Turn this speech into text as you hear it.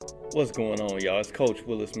What's going on, y'all? It's Coach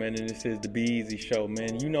Willis, man, and this is the Eazy Show,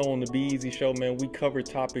 man. You know, on the Eazy Show, man, we cover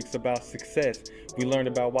topics about success. We learned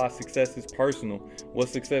about why success is personal, what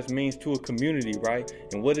success means to a community, right?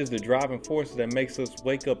 And what is the driving force that makes us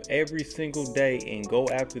wake up every single day and go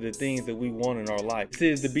after the things that we want in our life.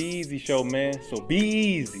 This is the Eazy Show, man, so be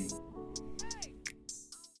easy.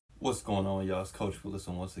 What's going on, y'all? It's Coach Willis,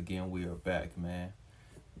 and once again, we are back, man.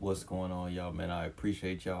 What's going on, y'all, man? I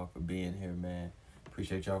appreciate y'all for being here, man.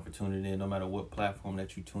 Appreciate y'all for tuning in, no matter what platform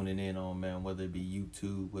that you tuning in on, man, whether it be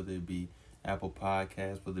YouTube, whether it be Apple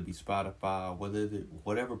Podcasts, whether it be Spotify,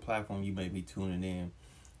 whatever platform you may be tuning in.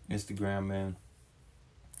 Instagram, man,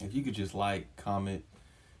 if you could just like, comment,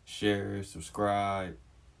 share, subscribe,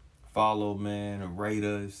 follow, man, and rate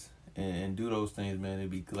us, and do those things, man, it'd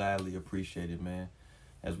be gladly appreciated, man.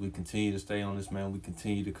 As we continue to stay on this, man, we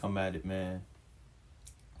continue to come at it, man.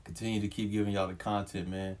 Continue to keep giving y'all the content,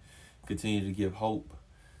 man. Continue to give hope.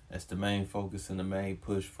 That's the main focus and the main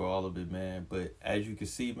push for all of it, man. But as you can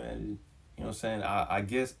see, man, you know what I'm saying? I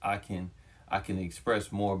guess I can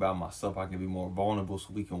express more about myself. I can be more vulnerable so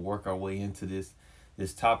we can work our way into this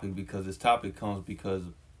topic, because this topic comes because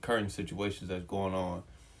of current situations that's going on.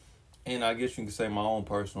 And I guess you can say my own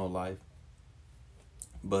personal life.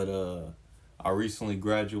 But I recently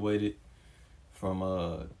graduated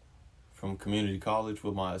from community college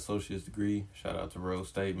with my associate's degree. Shout out to Rose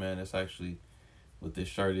State, man. That's actually what this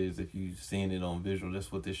shirt is. If you've seen it on visual,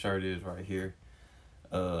 that's what this shirt is right here.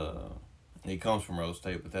 It comes from Rose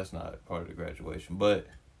State, but that's not part of the graduation. But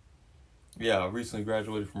yeah, I recently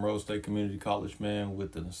graduated from Rose State Community College, man,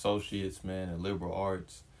 with an associate's, man, in liberal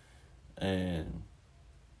arts. And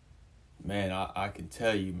man, I can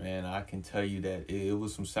tell you, man, that it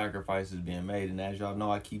was some sacrifices being made. And as y'all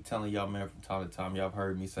know, I keep telling y'all, man, from time to time, y'all have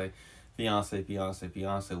heard me say, fiance.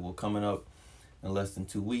 Well, coming up in less than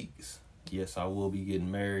 2 weeks, yes, I will be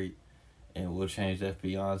getting married, and we'll change that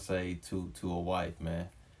fiance to a wife, man.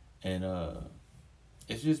 And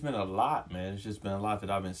it's just been a lot, man. It's just been a lot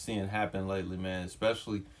that I've been seeing happen lately, man,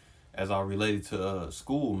 especially as I related to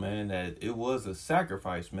school, man, that it was a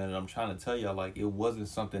sacrifice, man. And I'm trying to tell y'all, like, it wasn't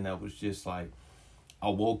something that was just like, I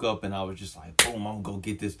woke up and I was just like, boom, I'm gonna go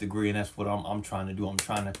get this degree, and that's what I'm trying to do. I'm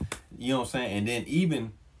trying to, you know what I'm saying? And then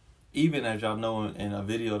even as y'all know, in a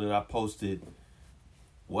video that I posted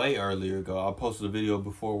way earlier ago, I posted a video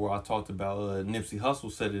before where I talked about Nipsey Hussle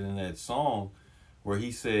said it in that song where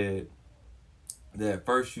he said that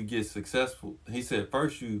first you get successful. He said,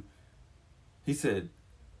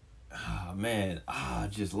 I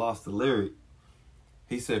just lost the lyric.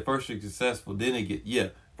 He said, first you're successful, then it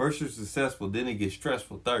gets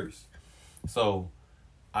stressful thirst. So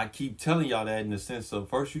I keep telling y'all that in the sense of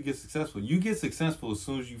first you get successful. You get successful as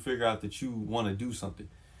soon as you figure out that you want to do something.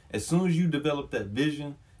 As soon as you develop that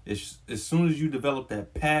vision, as soon as you develop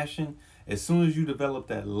that passion, as soon as you develop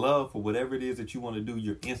that love for whatever it is that you want to do,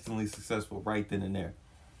 you're instantly successful right then and there.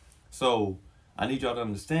 So I need y'all to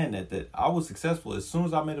understand that I was successful as soon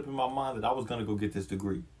as I made up in my mind that I was going to go get this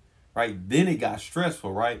degree, right? Then it got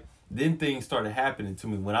stressful, right? Then things started happening to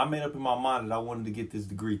me. When I made up in my mind that I wanted to get this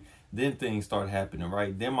degree, then things started happening,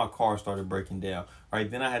 right? Then my car started breaking down, right?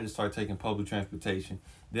 Then I had to start taking public transportation.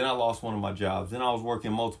 Then I lost one of my jobs. Then I was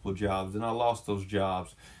working multiple jobs. Then I lost those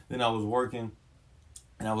jobs. Then I was working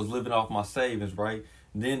and I was living off my savings, right?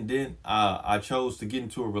 Then I chose to get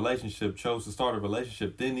into a relationship, chose to start a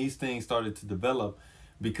relationship. Then these things started to develop,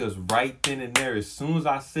 because right then and there, as soon as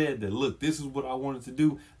I said that, look, this is what I wanted to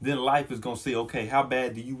do, then life is going to say, okay, how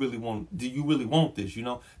bad do you really want this? You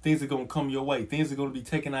know, things are going to come your way. Things are going to be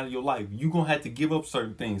taken out of your life. You're going to have to give up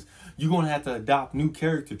certain things. You're going to have to adopt new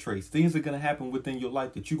character traits. Things are going to happen within your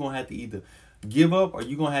life that you're going to have to either give up, or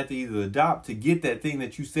you're going to have to either adopt to get that thing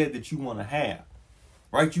that you said that you want to have.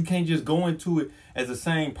 Right? You can't just go into it as the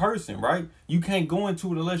same person, right? You can't go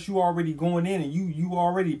into it unless you already going in and you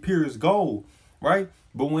already pure as gold, right?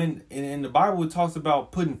 But when in the Bible it talks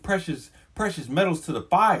about putting precious metals to the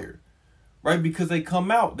fire, right? Because they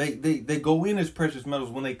come out, they go in as precious metals.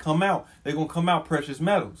 When they come out, they're gonna come out precious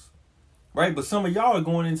metals, right? But some of y'all are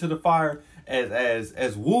going into the fire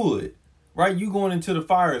as wood, right? You going into the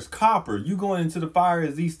fire as copper. You going into the fire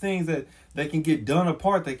as these things that they can get done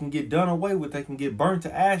apart, they can get done away with, they can get burnt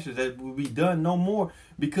to ashes, that will be done no more,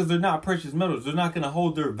 because they're not precious metals. They're not going to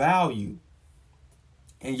hold their value.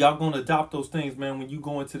 And y'all going to adopt those things, man, when you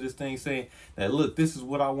go into this thing saying that, look, this is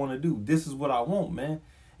what I want to do. This is what I want, man.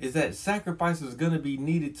 Is that sacrifices are going to be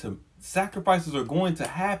needed sacrifices are going to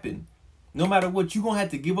happen. No matter what, you're going to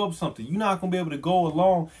have to give up something. You're not going to be able to go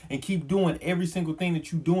along and keep doing every single thing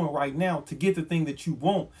that you're doing right now to get the thing that you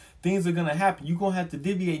want. Things are going to happen. You're going to have to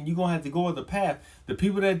deviate and you're going to have to go other path. The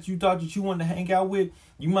people that you thought that you wanted to hang out with,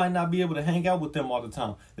 you might not be able to hang out with them all the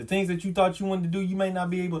time. The things that you thought you wanted to do, you may not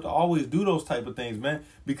be able to always do those type of things, man,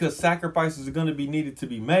 because sacrifices are going to be needed to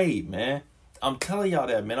be made, man. I'm telling y'all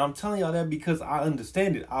that, man. I'm telling y'all that because I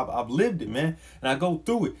understand it. I've lived it, man. And I go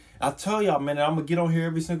through it. I tell y'all, man, that I'm going to get on here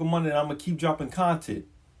every single Monday and I'm going to keep dropping content.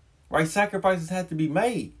 Right? Sacrifices have to be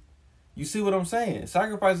made. You see what I'm saying?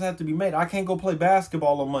 Sacrifices have to be made. I can't go play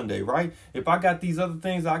basketball on Monday, right? If I got these other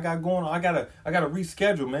things I got going on, I gotta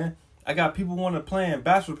reschedule, man. I got people want to plan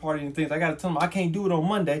bachelor party and things. I got to tell them I can't do it on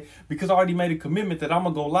Monday because I already made a commitment that I'm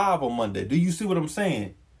going to go live on Monday. Do you see what I'm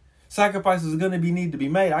saying? Sacrifices are going to need to be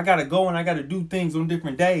made. I got to go and I got to do things on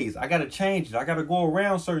different days. I got to change it. I got to go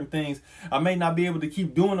around certain things. I may not be able to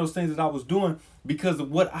keep doing those things that I was doing because of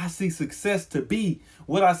what I see success to be.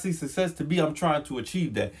 What I see success to be, I'm trying to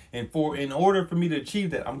achieve that. And in order for me to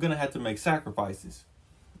achieve that, I'm going to have to make sacrifices.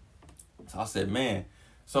 So I said, man.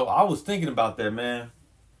 So I was thinking about that, man.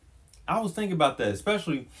 I was thinking about that,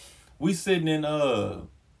 especially we sitting in,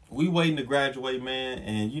 we waiting to graduate, man.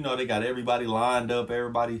 And, you know, they got everybody lined up,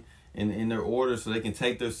 everybody in their order so they can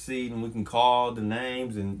take their seat and we can call the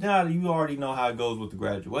names. And now you already know how it goes with the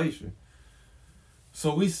graduation.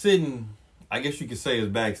 So we sitting, I guess you could say it's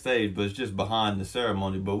backstage, but it's just behind the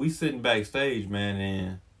ceremony. But we sitting backstage, man,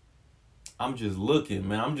 and I'm just looking,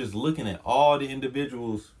 man. I'm just looking at all the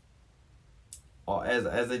individuals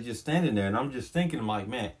as they just standing there. And I'm just thinking, I'm like,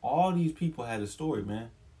 man, all these people had a story, man.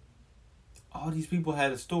 All these people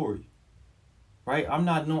had a story. Right? I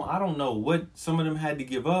don't know what some of them had to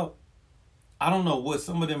give up. I don't know what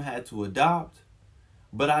some of them had to adopt.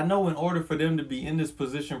 But I know in order for them to be in this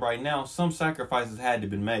position right now, some sacrifices had to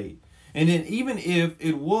be made. And then even if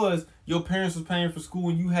it was your parents was paying for school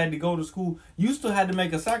and you had to go to school, you still had to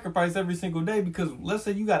make a sacrifice every single day because let's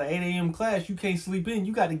say you got an 8 a.m. class, you can't sleep in.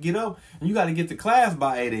 You got to get up and you got to get to class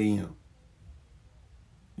by 8 a.m.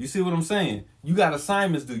 You see what I'm saying? You got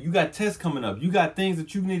assignments due. You got tests coming up. You got things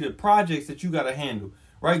that you needed, projects that you got to handle,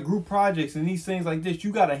 right? Group projects and these things like this.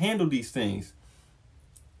 You got to handle these things.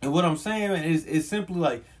 And what I'm saying is simply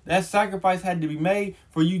like that sacrifice had to be made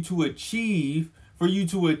for you to achieve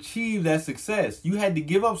that success. You had to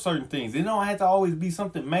give up certain things. It don't have to always be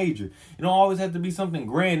something major. It don't always have to be something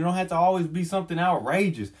grand. It don't have to always be something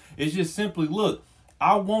outrageous. It's just simply, look,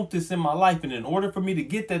 I want this in my life, and in order for me to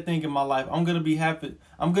get that thing in my life, I'm gonna be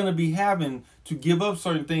having to give up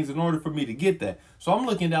certain things in order for me to get that. So I'm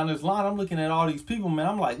looking down this line, I'm looking at all these people, man.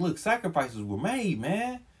 I'm like, look, sacrifices were made,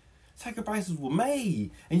 man. Sacrifices were made.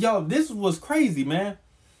 And y'all, this is what's crazy, man,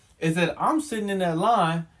 is that I'm sitting in that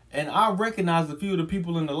line and I recognize a few of the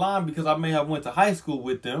people in the line because I may have went to high school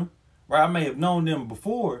with them, right? I may have known them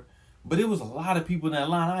before, but it was a lot of people in that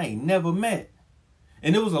line I ain't never met.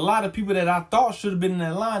 And there was a lot of people that I thought should have been in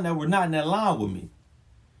that line that were not in that line with me.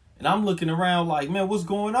 And I'm looking around like, man, what's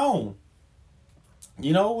going on?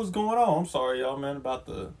 You know, what's going on? I'm sorry, y'all, man, about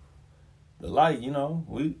the light, you know.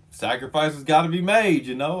 Sacrifices got to be made,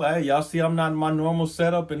 you know. Hey, y'all see I'm not in my normal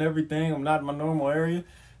setup and everything. I'm not in my normal area.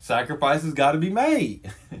 Sacrifices got to be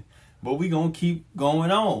made. But we going to keep going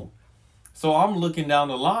on. So I'm looking down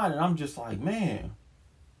the line and I'm just like, man,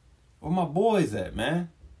 where my boys at, man?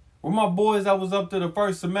 Where my boys that was up to the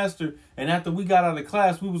first semester, and after we got out of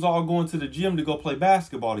class, we was all going to the gym to go play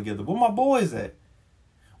basketball together. Where my boys at?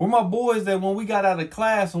 Where my boys that when we got out of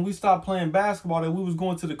class and we stopped playing basketball, that we was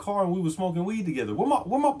going to the car and we was smoking weed together? Where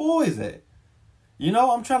my boys at? You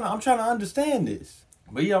know, I'm trying to understand this.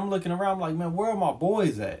 But yeah, I'm looking around like, man, where are my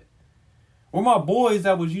boys at? Where my boys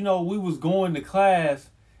that was, you know, we was going to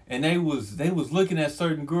class and they was looking at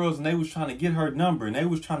certain girls and they was trying to get her number and they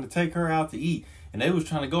was trying to take her out to eat. And they was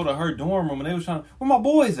trying to go to her dorm room and they was trying to, where my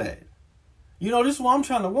boys at? You know, this is what I'm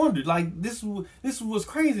trying to wonder. Like, this is what's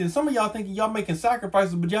crazy. And some of y'all thinking y'all making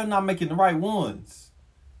sacrifices, but y'all not making the right ones.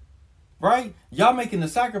 Right? Y'all making the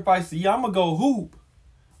sacrifices. Yeah, I'm going to go hoop.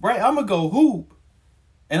 Right? I'm going to go hoop.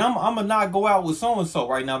 And I'm going to not go out with so-and-so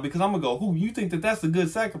right now because I'm going to go hoop. You think that that's a good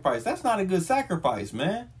sacrifice. That's not a good sacrifice,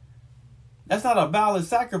 man. That's not a valid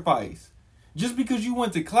sacrifice. Just because you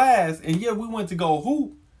went to class and yeah, we went to go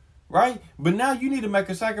hoop. Right? But now you need to make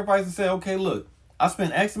a sacrifice and say, okay, look, I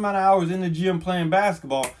spent X amount of hours in the gym playing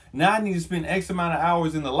basketball. Now I need to spend X amount of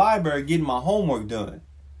hours in the library getting my homework done.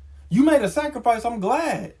 You made a sacrifice. I'm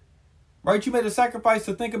glad. Right? You made a sacrifice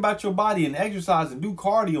to think about your body and exercise and do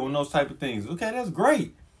cardio and those type of things. Okay, that's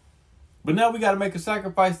great. But now we got to make a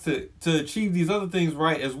sacrifice to achieve these other things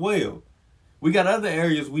right as well. We got other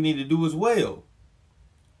areas we need to do as well.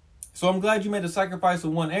 So I'm glad you made a sacrifice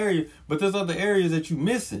in one area, but there's other areas that you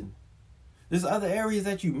missing. There's other areas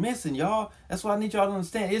that you missing, y'all. That's why I need y'all to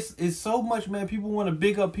understand. It's so much, man. People want to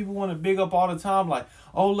big up. People want to big up all the time. Like,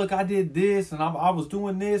 oh, look, I did this, and I was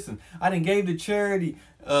doing this, and I didn't gave to charity,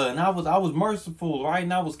 and I was merciful, right?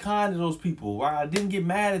 And I was kind to those people, right? I didn't get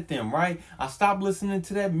mad at them, right? I stopped listening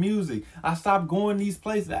to that music. I stopped going these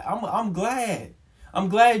places. I'm glad. I'm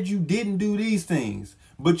glad you didn't do these things,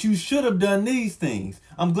 but you should have done these things.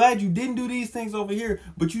 I'm glad you didn't do these things over here,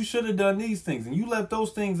 but you should have done these things. And you left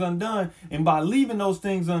those things undone. And by leaving those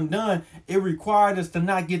things undone, it required us to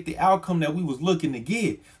not get the outcome that we was looking to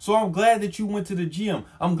get. So I'm glad that you went to the gym.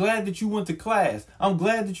 I'm glad that you went to class. I'm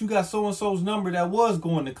glad that you got so-and-so's number that was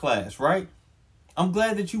going to class, right? I'm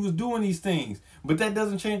glad that you was doing these things. But that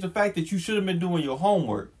doesn't change the fact that you should have been doing your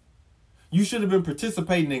homework. You should have been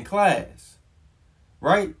participating in class,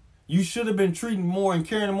 right? You should have been treating more and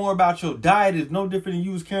caring more about your diet. Is no different than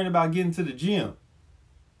you was caring about getting to the gym.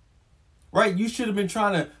 Right? You should have been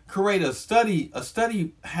trying to create a study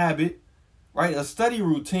habit, right? A study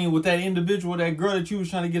routine with that individual, that girl that you was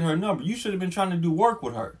trying to get her number. You should have been trying to do work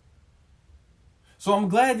with her. So I'm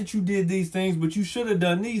glad that you did these things, but you should have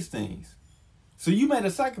done these things. So you made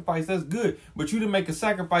a sacrifice, that's good, but you didn't make a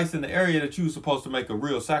sacrifice in the area that you were supposed to make a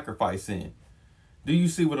real sacrifice in. Do you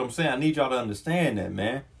see what I'm saying? I need y'all to understand that,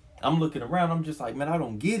 man. I'm looking around. I'm just like, man, I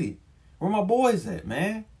don't get it. Where my boys at,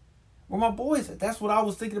 man? Where my boys at? That's what I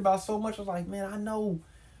was thinking about so much. I was like, man, I know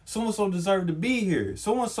so-and-so deserved to be here.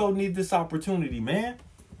 So-and-so need this opportunity, man.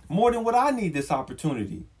 More than what I need this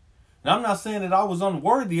opportunity. And I'm not saying that I was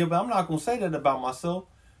unworthy of it. I'm not going to say that about myself.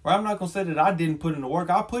 Right? I'm not going to say that I didn't put in the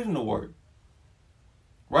work. I put in the work.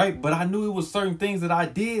 Right? But I knew it was certain things that I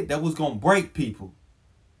did that was going to break people.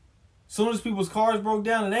 Soon as people's cars broke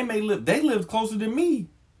down, and they lived closer than me.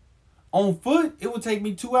 On foot, it would take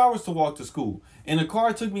me 2 hours to walk to school. In a car,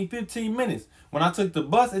 it took me 15 minutes. When I took the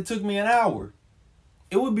bus, it took me an hour.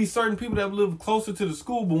 It would be certain people that live closer to the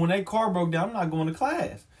school, but when their car broke down, I'm not going to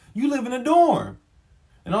class. You live in a dorm,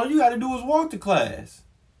 and all you got to do is walk to class.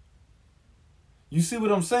 You see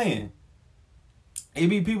what I'm saying? It'd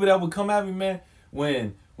be people that would come at me, man,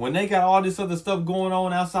 when they got all this other stuff going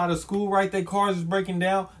on outside of school, right? Their cars is breaking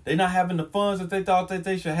down. They not having the funds that they thought that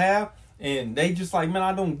they should have. And they just like, man,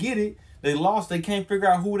 I don't get it. They lost. They can't figure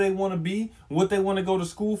out who they want to be, what they want to go to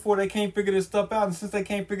school for. They can't figure this stuff out. And since they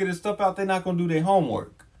can't figure this stuff out, they're not going to do their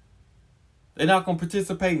homework. They're not going to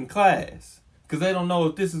participate in class because they don't know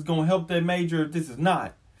if this is going to help their major or if this is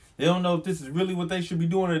not. They don't know if this is really what they should be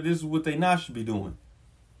doing or this is what they not should be doing.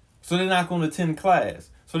 So they're not going to attend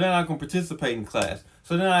class. So they're not going to participate in class.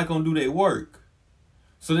 So they're not going to do their work.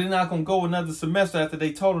 So they're not going to go another semester after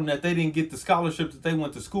they told them that they didn't get the scholarship that they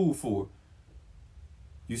went to school for.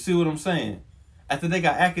 You see what I'm saying? After they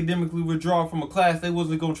got academically withdrawn from a class, they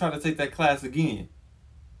wasn't going to try to take that class again.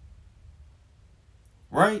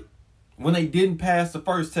 Right? When they didn't pass the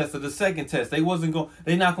first test or the second test, they're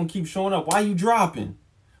not going to keep showing up. Why you dropping?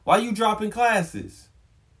 Why you dropping classes?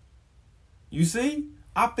 You see?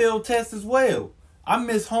 I failed tests as well. I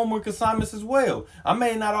miss homework assignments as well. I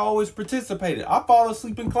may not always participate. I fall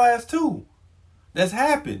asleep in class too. That's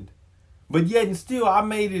happened. But yet and still, I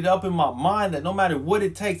made it up in my mind that no matter what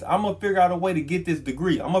it takes, I'm going to figure out a way to get this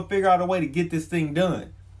degree. I'm going to figure out a way to get this thing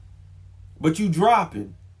done. But you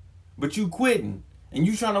dropping. But you quitting. And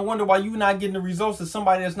you trying to wonder why you not getting the results of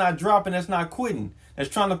somebody that's not dropping, that's not quitting. That's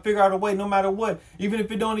trying to figure out a way no matter what. Even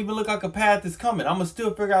if it don't even look like a path is coming, I'm going to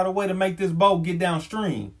still figure out a way to make this boat get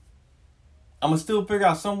downstream. I'm going to still figure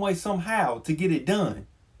out some way, somehow, to get it done.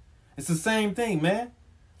 It's the same thing, man.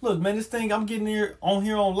 Look, man, this thing I'm getting here on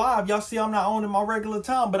live. Y'all see I'm not on in my regular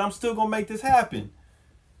time, but I'm still going to make this happen.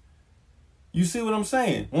 You see what I'm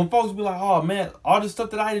saying? When folks be like, oh, man, all this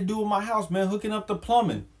stuff that I had to do with my house, man, hooking up the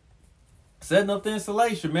plumbing, setting up the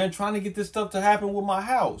installation, man, trying to get this stuff to happen with my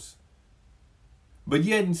house. But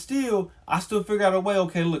yet and still, I still figure out a way,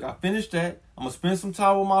 okay, look, I finished that. I'm going to spend some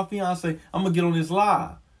time with my fiance. I'm going to get on this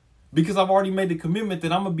live. Because I've already made the commitment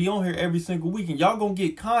that I'm going to be on here every single week. And y'all going to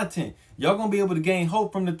get content. Y'all going to be able to gain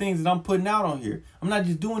hope from the things that I'm putting out on here. I'm not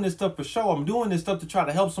just doing this stuff for show. I'm doing this stuff to try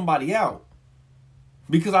to help somebody out.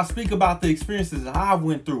 Because I speak about the experiences that I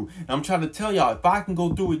went through. And I'm trying to tell y'all, if I can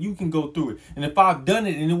go through it, you can go through it. And if I've done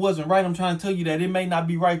it and it wasn't right, I'm trying to tell you that it may not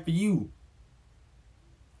be right for you.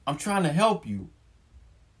 I'm trying to help you.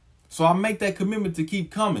 So I make that commitment to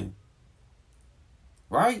keep coming.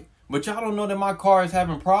 Right? But y'all don't know that my car is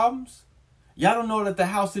having problems. Y'all don't know that the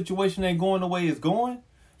house situation ain't going the way it's going.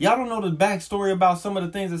 Y'all don't know the backstory about some of the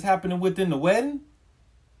things that's happening within the wedding.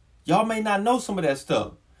 Y'all may not know some of that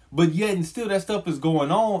stuff. But yet and still that stuff is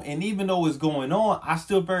going on. And even though it's going on, I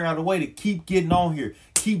still figure out a way to keep getting on here.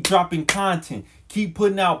 Keep dropping content. Keep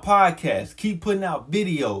putting out podcasts. Keep putting out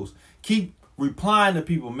videos. Keep replying to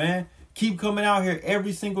people, man. Keep coming out here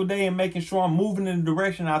every single day and making sure I'm moving in the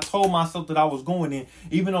direction I told myself that I was going in,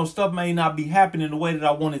 even though stuff may not be happening the way that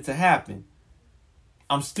I want it to happen.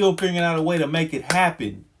 I'm still figuring out a way to make it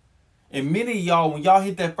happen. And many of y'all, when y'all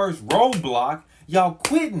hit that first roadblock, y'all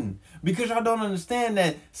quitting because y'all don't understand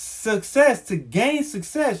that to gain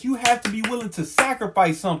success, you have to be willing to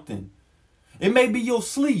sacrifice something. It may be your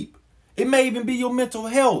sleep. It may even be your mental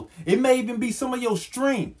health. It may even be some of your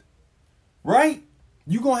strength, right?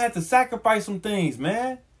 You're going to have to sacrifice some things,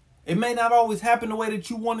 man. It may not always happen the way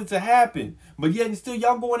that you want it to happen. But yet and still,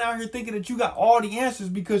 y'all going out here thinking that you got all the answers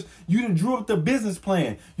because you done drew up the business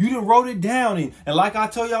plan. You done wrote it down. And like I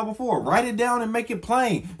told y'all before, write it down and make it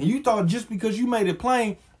plain. And you thought just because you made it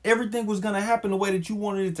plain, everything was going to happen the way that you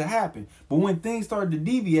wanted it to happen. But when things started to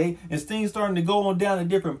deviate and things starting to go on down a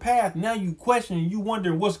different path, now you questioning, you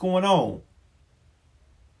wondering what's going on.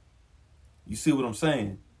 You see what I'm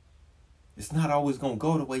saying? It's not always going to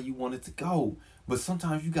go the way you want it to go. But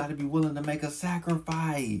sometimes you got to be willing to make a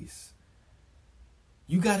sacrifice.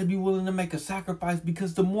 You got to be willing to make a sacrifice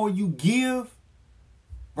because the more you give,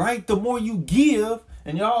 right? The more you give,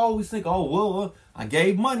 and y'all always think, oh, well, I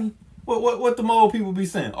gave money. What the old people be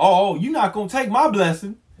saying? Oh, you're not going to take my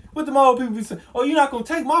blessing. What the old people be saying? Oh, you're not going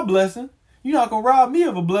to take my blessing. You're not going to rob me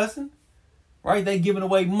of a blessing. Right? They giving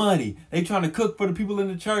away money. They trying to cook for the people in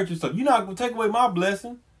the church and stuff. You're not going to take away my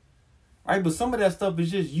blessing. Right? But some of that stuff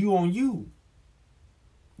is just you on you.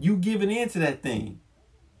 You giving into that thing.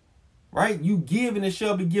 Right? You give and it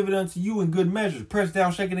shall be given unto you in good measures. Pressed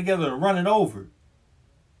down, shaken together, and running over.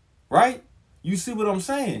 Right? You see what I'm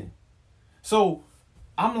saying? So,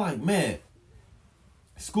 I'm like, man,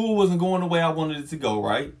 school wasn't going the way I wanted it to go,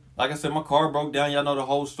 right? Like I said, my car broke down. Y'all know the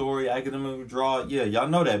whole story. Academic withdrawal. Yeah, y'all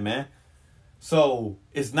know that, man. So,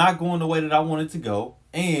 it's not going the way that I wanted to go.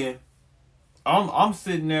 And I'm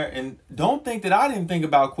sitting there, and don't think that I didn't think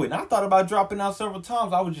about quitting. I thought about dropping out several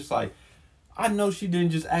times. I was just like, I know she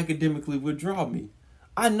didn't just academically withdraw me.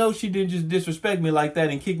 I know she didn't just disrespect me like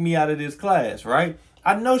that and kick me out of this class, right?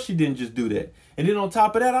 I know she didn't just do that. And then on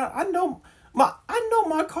top of that, I know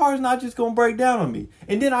my car is not just gonna break down on me.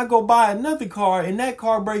 And then I go buy another car, and that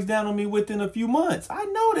car breaks down on me within a few months. I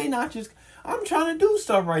know they not just. I'm trying to do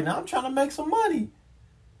stuff right now. I'm trying to make some money.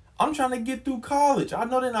 I'm trying to get through college. I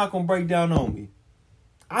know they're not going to break down on me.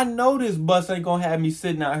 I know this bus ain't going to have me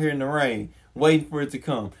sitting out here in the rain waiting for it to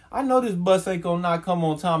come. I know this bus ain't going to not come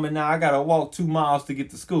on time and now I got to walk 2 miles to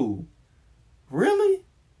get to school. Really?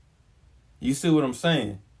 You see what I'm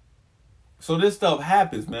saying? So this stuff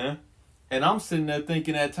happens, man. And I'm sitting there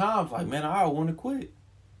thinking at times like, man, I want to quit.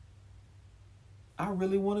 I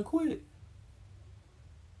really want to quit.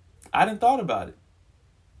 I done thought about it.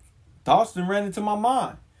 Thoughts done ran into my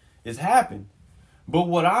mind. It's happened. But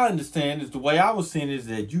what I understand is the way I was seeing it is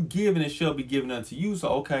that you give and it shall be given unto you. So,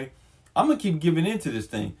 okay, I'm going to keep giving into this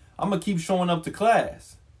thing. I'm going to keep showing up to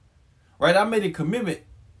class. Right? I made a commitment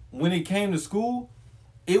when it came to school.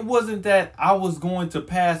 It wasn't that I was going to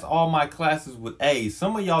pass all my classes with A's.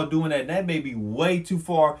 Some of y'all doing that, and that may be way too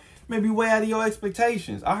far, maybe way out of your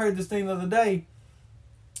expectations. I heard this thing the other day.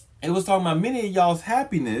 It was talking about many of y'all's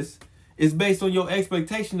happiness is based on your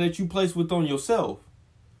expectation that you place within yourself.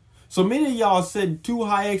 So many of y'all set too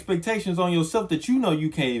high expectations on yourself that you know you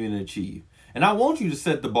can't even achieve. And I want you to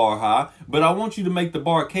set the bar high, but I want you to make the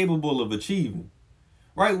bar capable of achieving.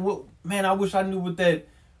 Right? Well, man, I wish I knew with that,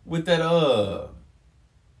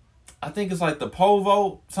 I think it's like the pole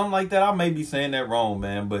vault, something like that. I may be saying that wrong,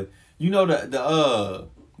 man. But you know the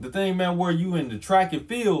thing, man, where you in the track and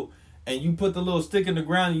field and you put the little stick in the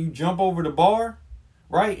ground and you jump over the bar,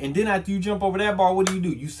 right? And then after you jump over that bar, what do?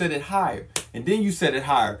 You set it higher. And then you set it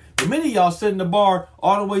higher. But many of y'all setting the bar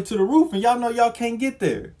all the way to the roof and y'all know y'all can't get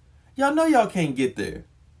there. Y'all know y'all can't get there.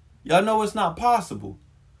 Y'all know it's not possible.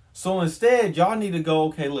 So instead, y'all need to go,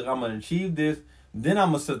 okay, look, I'm going to achieve this. Then I'm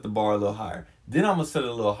going to set the bar a little higher. Then I'm going to set it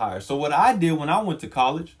a little higher. So what I did when I went to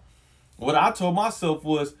college, what I told myself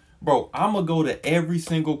was, bro, I'm going to go to every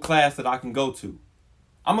single class that I can go to.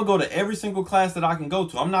 I'm going to go to every single class that I can go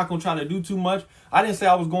to. I'm not going to try to do too much. I didn't say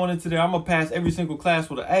I was going into there, I'm going to pass every single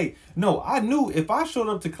class with an A. No, I knew if I showed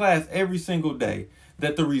up to class every single day,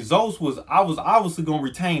 that the results was I was obviously going to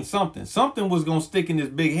retain something. Something was going to stick in this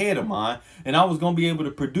big head of mine, and I was going to be able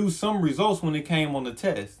to produce some results when it came on the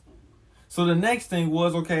test. So the next thing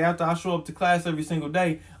was, okay, after I show up to class every single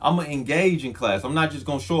day, I'm going to engage in class. I'm not just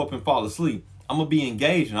going to show up and fall asleep. I'm going to be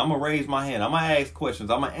engaging. I'm going to raise my hand. I'm going to ask questions.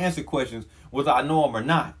 I'm going to answer questions whether I know them or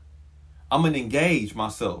not. I'm going to engage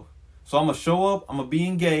myself. So I'm going to show up, I'm going to be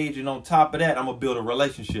engaged, and on top of that, I'm going to build a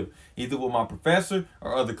relationship, either with my professor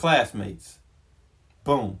or other classmates.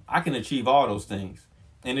 Boom. I can achieve all those things.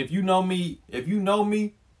 And if you know me,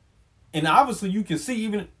 and obviously you can see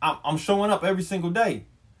even I'm showing up every single day.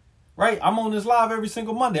 Right? I'm on this live every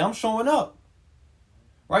single Monday. I'm showing up.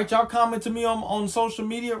 Right? Y'all comment to me on social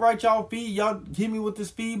media. Right? Y'all hit me with this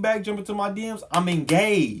feedback, jump into my DMs. I'm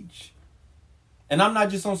engaged. And I'm not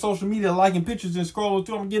just on social media liking pictures and scrolling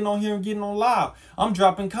through. I'm getting on here and getting on live. I'm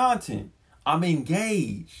dropping content. I'm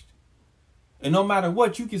engaged. And no matter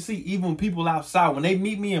what, you can see even people outside, when they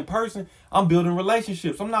meet me in person, I'm building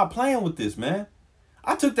relationships. I'm not playing with this, man.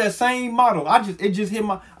 I took that same model. I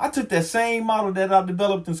took that same model that I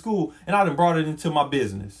developed in school, and I done brought it into my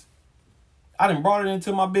business.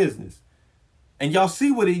 And y'all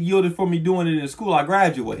see what it yielded for me doing it in school. I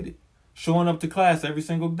graduated. Showing up to class every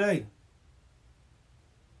single day.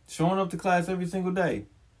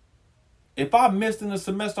 If I missed in a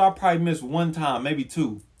semester, I probably missed one time, maybe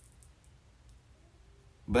two.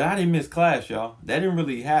 But I didn't miss class, y'all. That didn't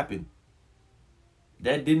really happen.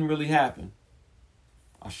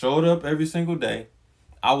 I showed up every single day.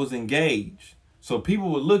 I was engaged. So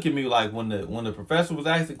people would look at me like when the professor was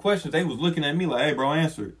asking questions, they was looking at me like, hey, bro,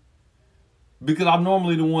 answer it. Because I'm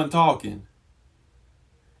normally the one talking.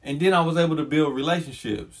 And then I was able to build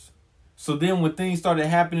relationships. So then when things started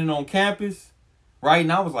happening on campus, right,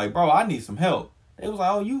 and I was like, bro, I need some help. They was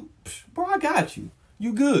like, bro, I got you.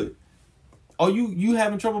 You good. Oh, you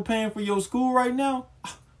having trouble paying for your school right now?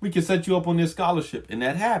 We can set you up on this scholarship. And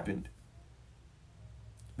that happened.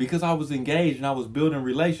 Because I was engaged and I was building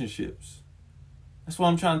relationships. That's what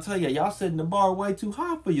I'm trying to tell you. Y'all setting the bar way too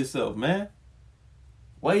high for yourself, man.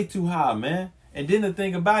 Way too high, man. And then the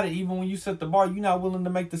thing about it, even when you set the bar, you're not willing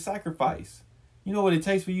to make the sacrifice. You know what it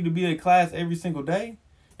takes for you to be in class every single day?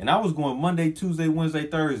 And I was going Monday, Tuesday, Wednesday,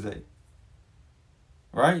 Thursday.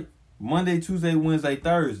 Right? Monday, Tuesday, Wednesday,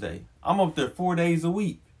 Thursday. I'm up there 4 days a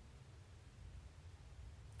week.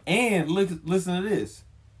 And listen to this.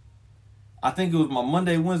 I think it was my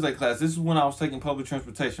Monday, Wednesday class. This is when I was taking public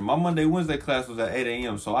transportation. My Monday, Wednesday class was at 8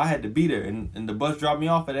 a.m. So I had to be there. And the bus dropped me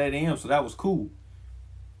off at 8 a.m. So that was cool.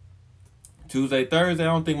 Tuesday, Thursday, I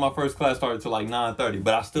don't think my first class started till like 9:30.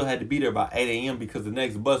 But I still had to be there by 8 a.m. because the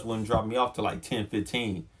next bus wouldn't drop me off till like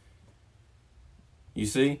 10:15. You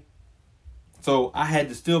see? So I had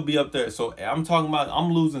to still be up there. So I'm talking about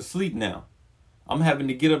I'm losing sleep now. I'm having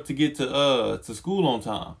to get up to get to school on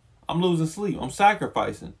time. I'm losing sleep. I'm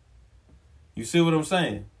sacrificing. You see what I'm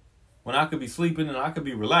saying? When I could be sleeping and I could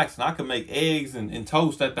be relaxing, I could make eggs and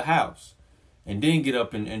toast at the house and then get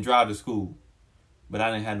up and drive to school. But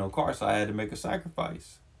I didn't have no car, so I had to make a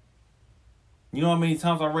sacrifice. You know how many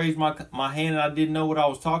times I raised my hand and I didn't know what I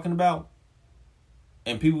was talking about?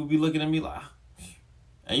 And people would be looking at me like,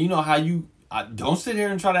 and you know how don't sit here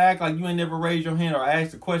and try to act like you ain't never raised your hand or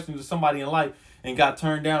asked a question to somebody in life and got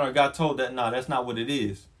turned down or got told that, that's not what it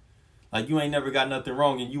is. Like you ain't never got nothing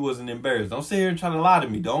wrong and you wasn't embarrassed. Don't sit here and try to lie to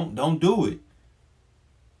me. Don't do it.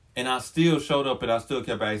 And I still showed up and I still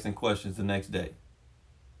kept asking questions the next day.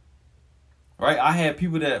 Right? I had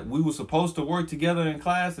people that we were supposed to work together in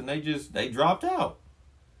class and they dropped out.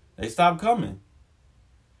 They stopped coming.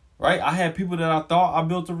 Right? I had people that I thought I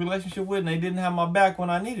built a relationship with and they didn't have my back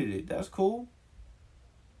when I needed it. That's cool.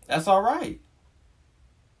 That's all right.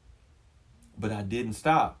 But I didn't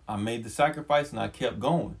stop. I made the sacrifice and I kept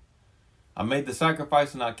going.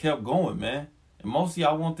 Man. And most of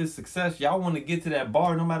y'all want this success. Y'all want to get to that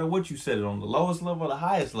bar no matter what you set it on, the lowest level or the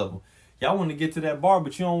highest level. Y'all want to get to that bar,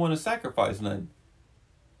 but you don't want to sacrifice nothing.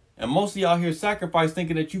 And most of y'all here sacrifice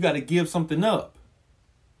thinking that you got to give something up.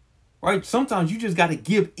 Right? Sometimes you just got to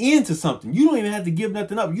give into something. You don't even have to give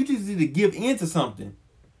nothing up. You just need to give into something.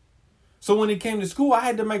 So when it came to school, I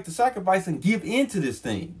had to make the sacrifice and give into this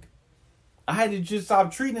thing. I had to just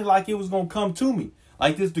stop treating it like it was going to come to me.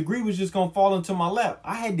 Like this degree was just going to fall into my lap.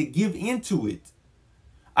 I had to give into it.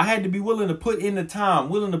 I had to be willing to put in the time,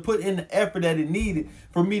 willing to put in the effort that it needed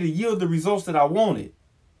for me to yield the results that I wanted.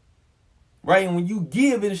 Right? And when you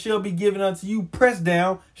give, it shall be given unto you, press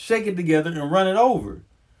down, shake it together, and run it over.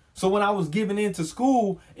 So when I was giving into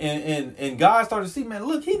school and God started to see, man,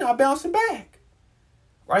 look, he not bouncing back.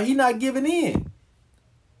 Right? He not giving in.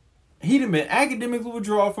 He done been academically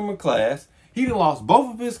withdrawn from a class. He done lost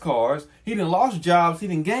both of his cars. He done lost jobs. He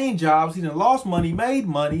done gained jobs. He done lost money, made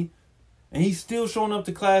money. And he's still showing up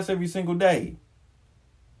to class every single day.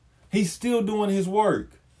 He's still doing his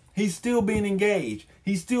work. He's still being engaged.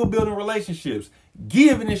 He's still building relationships.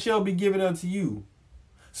 Give and it shall be given unto you.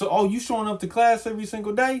 So, you showing up to class every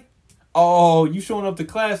single day? You showing up to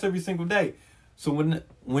class every single day. So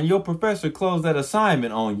when your professor closed that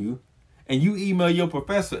assignment on you, and you email your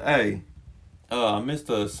professor, hey, I missed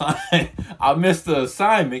the I missed the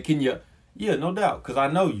assignment. Can you? Yeah, no doubt, because I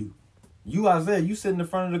know you. You, Isaiah, you sit in the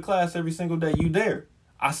front of the class every single day. You there.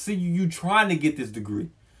 I see you trying to get this degree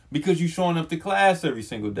because you showing up to class every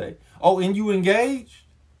single day. Oh, and you engaged?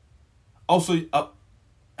 Oh, so,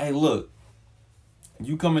 hey, look,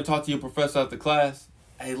 you come and talk to your professor after class.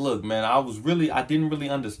 Hey, look, man, I didn't really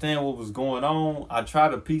understand what was going on. I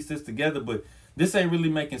tried to piece this together, but this ain't really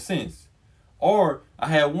making sense. Or I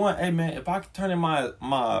had one, hey, man, if I could turn in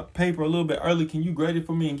my paper a little bit early, can you grade it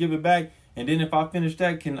for me and give it back? And then if I finish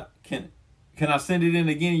that, can I send it in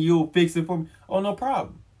again and you'll fix it for me? Oh, no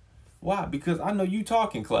problem. Why? Because I know you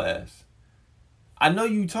talk in class. I know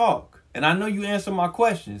you talk. And I know you answer my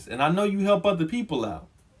questions. And I know you help other people out.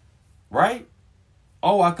 Right?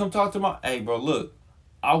 Oh, I come talk to hey, bro, look.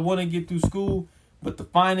 I want to get through school, but the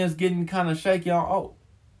finance getting kind of shaky. Oh,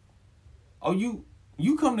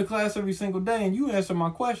 you come to class every single day and you answer my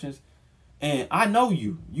questions. And I know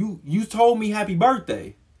you. You told me happy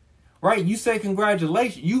birthday. Right? You say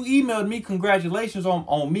congratulations. You emailed me congratulations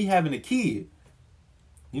on me having a kid.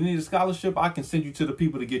 You need a scholarship? I can send you to the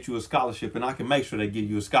people to get you a scholarship, and I can make sure they give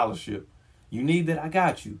you a scholarship. You need that? I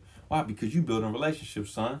got you. Why? Because you building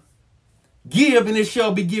relationships, son. Give, and it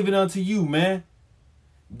shall be given unto you, man.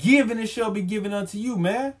 Give, and it shall be given unto you,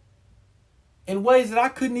 man. In ways that I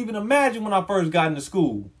couldn't even imagine when I first got into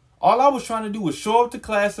school. All I was trying to do was show up to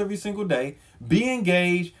class every single day, be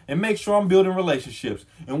engaged, and make sure I'm building relationships.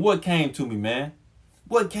 And what came to me, man?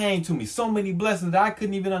 What came to me? So many blessings that I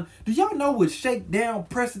couldn't even... Do y'all know what shake down,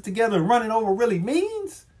 press it together, and run it over really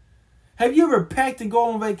means? Have you ever packed and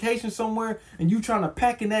go on vacation somewhere and you trying to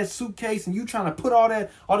pack in that suitcase and you trying to put all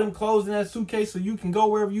them clothes in that suitcase so you can go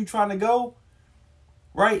wherever you trying to go?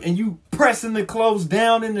 Right? And you pressing the clothes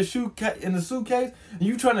down in the suitcase and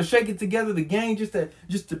you trying to shake it together to gain just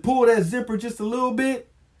to pull that zipper just a little bit.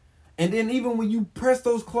 And then even when you press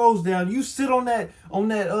those clothes down, you sit on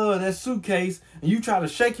that suitcase and you try to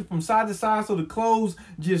shake it from side to side so the clothes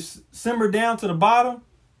just simmer down to the bottom.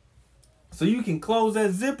 So you can close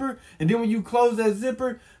that zipper. And then when you close that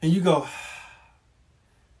zipper and you go,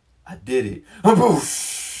 I did it.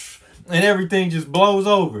 And everything just blows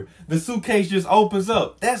over. The suitcase just opens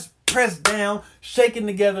up. That's pressed down, shaking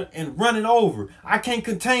together, and running over. I can't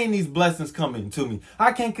contain these blessings coming to me.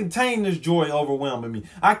 I can't contain this joy overwhelming me.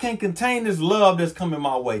 I can't contain this love that's coming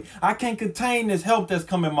my way. I can't contain this help that's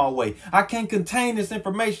coming my way. I can't contain this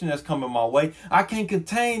information that's coming my way. I can't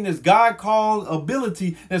contain this God-called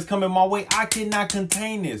ability that's coming my way. I cannot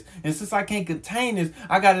contain this. And since I can't contain this,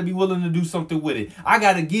 I got to be willing to do something with it. I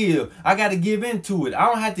got to give. I got to give into it. I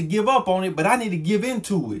don't have to give up on it, but I need to give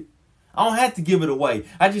into it. I don't have to give it away.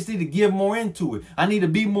 I just need to give more into it. I need to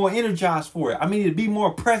be more energized for it. I need to be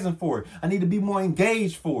more present for it. I need to be more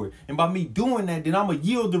engaged for it. And by me doing that, then I'm going to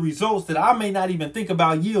yield the results that I may not even think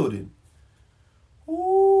about yielding.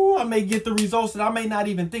 Ooh, I may get the results that I may not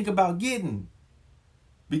even think about getting.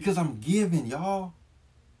 Because I'm giving, y'all.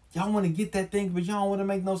 Y'all want to get that thing, but y'all don't want to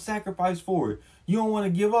make no sacrifice for it. You don't want to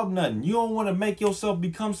give up nothing. You don't want to make yourself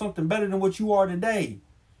become something better than what you are today.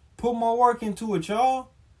 Put more work into it, y'all.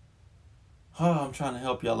 Oh, I'm trying to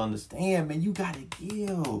help y'all understand, man. You got to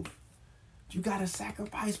give. You got to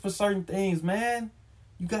sacrifice for certain things, man.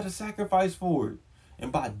 You got to sacrifice for it.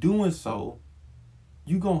 And by doing so,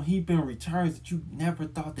 you're going to heap in returns that you never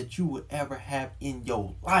thought that you would ever have in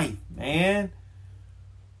your life, man.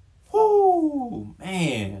 Whoo,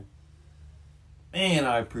 man. Man,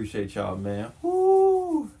 I appreciate y'all, man.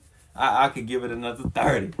 Whoo. I could give it another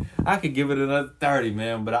 30. I could give it another 30,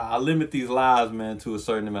 man. But I limit these lives, man, to a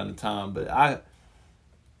certain amount of time. But I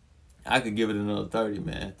could give it another 30,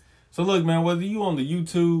 man. So look, man, whether you on the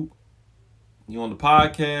YouTube, you on the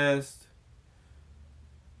podcast,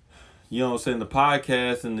 you know what I'm saying? The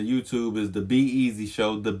podcast and the YouTube is the Be Eazy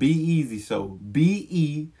Show. The Be Eazy Show.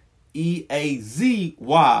 BeAzyShow.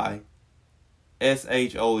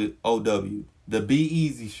 The Be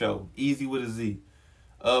Eazy Show. Easy with a Z.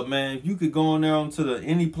 Man, you could go on there onto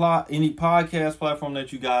any podcast platform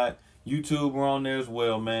that you got. YouTube, we're on there as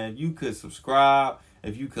well, man. You could subscribe.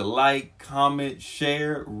 If you could like, comment,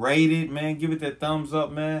 share, rate it, man. Give it that thumbs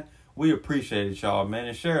up, man. We appreciate it, y'all, man.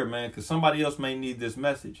 And share it, man, because somebody else may need this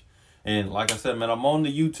message. And like I said, man, I'm on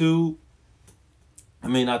the YouTube. I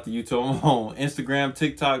mean, not the YouTube. I'm on Instagram,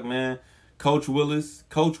 TikTok, man. Coach Willis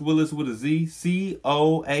with a Z.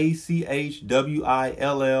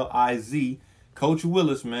 CoachWilliz. Coach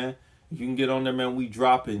Willis, man. You can get on there, man. We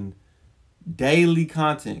dropping daily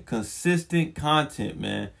content, consistent content,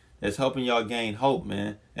 man. That's helping y'all gain hope,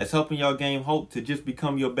 man. That's helping y'all gain hope to just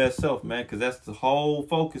become your best self, man. Because that's the whole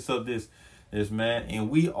focus of this, man. And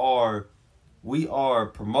we are We are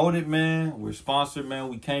promoted, man. We're sponsored, man.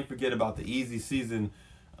 We can't forget about the Eazy Season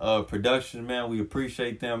production, man. We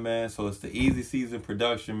appreciate them, man. So it's the Eazy Season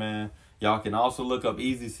production, man. Y'all can also look up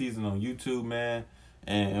Eazy Season on YouTube, man.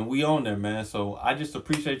 And we on there, man. So I just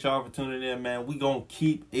appreciate y'all for tuning in, man. We gonna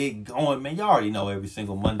keep it going, man. Y'all already know every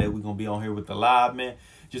single Monday we gonna be on here with the live, man.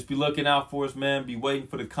 Just be looking out for us, man. Be waiting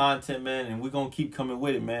for the content, man. And we gonna keep coming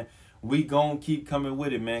with it, man. We gonna keep coming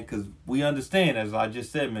with it, man. Because we understand, as I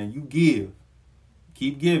just said, man, you give.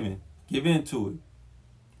 Keep giving. Give into it.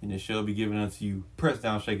 And it shall be given unto you. Press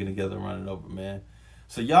down, shaking together, running over, man.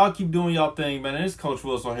 So y'all keep doing y'all thing, man. And it's Coach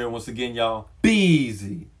Wilson here once again, y'all. Be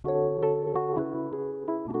easy.